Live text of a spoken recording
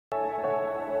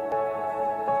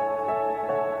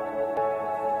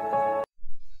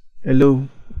Hello,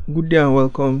 good day and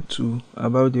welcome to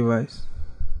About Device.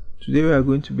 Today we are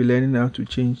going to be learning how to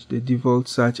change the default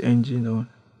search engine on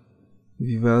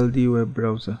Vivaldi web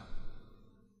browser.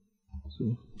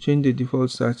 So change the default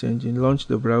search engine, launch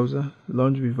the browser,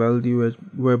 launch Vivaldi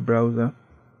web browser.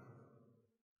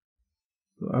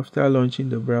 So after launching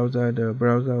the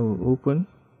browser will open.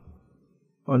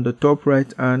 On the top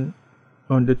left hand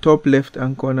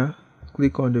corner,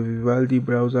 click on the Vivaldi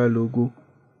browser logo.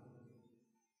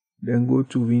 Then go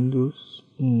to Windows,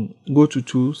 go to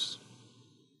Tools,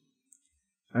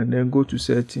 and then go to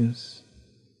Settings.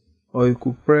 Or you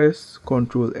could press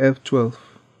Ctrl F12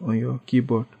 on your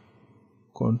keyboard.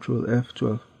 Ctrl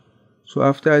F12. So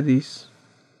after this,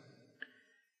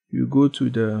 you go to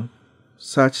the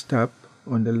Search tab.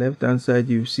 On the left hand side,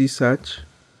 you see Search.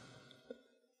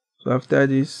 So after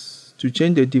this, to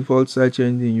change the default search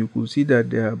engine, you could see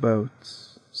that there are about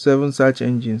 7 search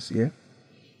engines here.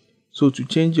 So to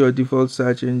change your default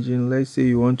search engine, let's say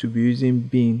you want to be using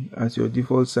Bing as your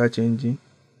default search engine,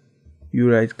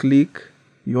 you right click.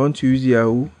 You want to use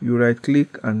Yahoo, you right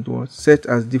click and set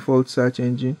as default search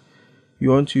engine. You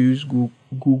want to use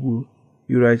Google,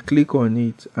 you right click on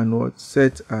it and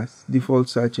set as default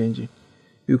search engine.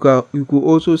 You could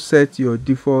also set your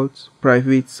default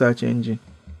private search engine.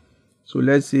 So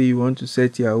let's say you want to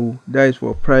set Yahoo, that is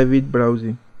for private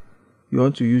browsing. You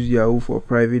want to use Yahoo for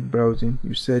private browsing,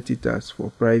 you set it as for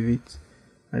private.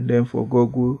 And then for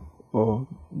Google or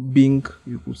Bing,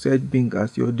 you could set Bing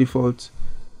as your default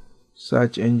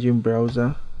search engine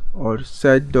browser, or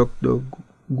set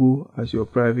DuckDuckGo as your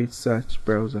private search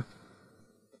browser.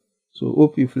 So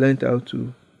hope you've learned how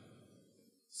to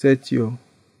set your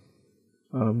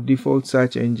default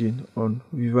search engine on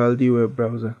Vivaldi web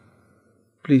browser.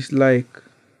 Please like,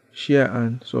 share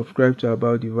and subscribe to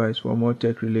About Device for more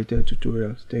tech related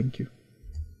tutorials. Thank you.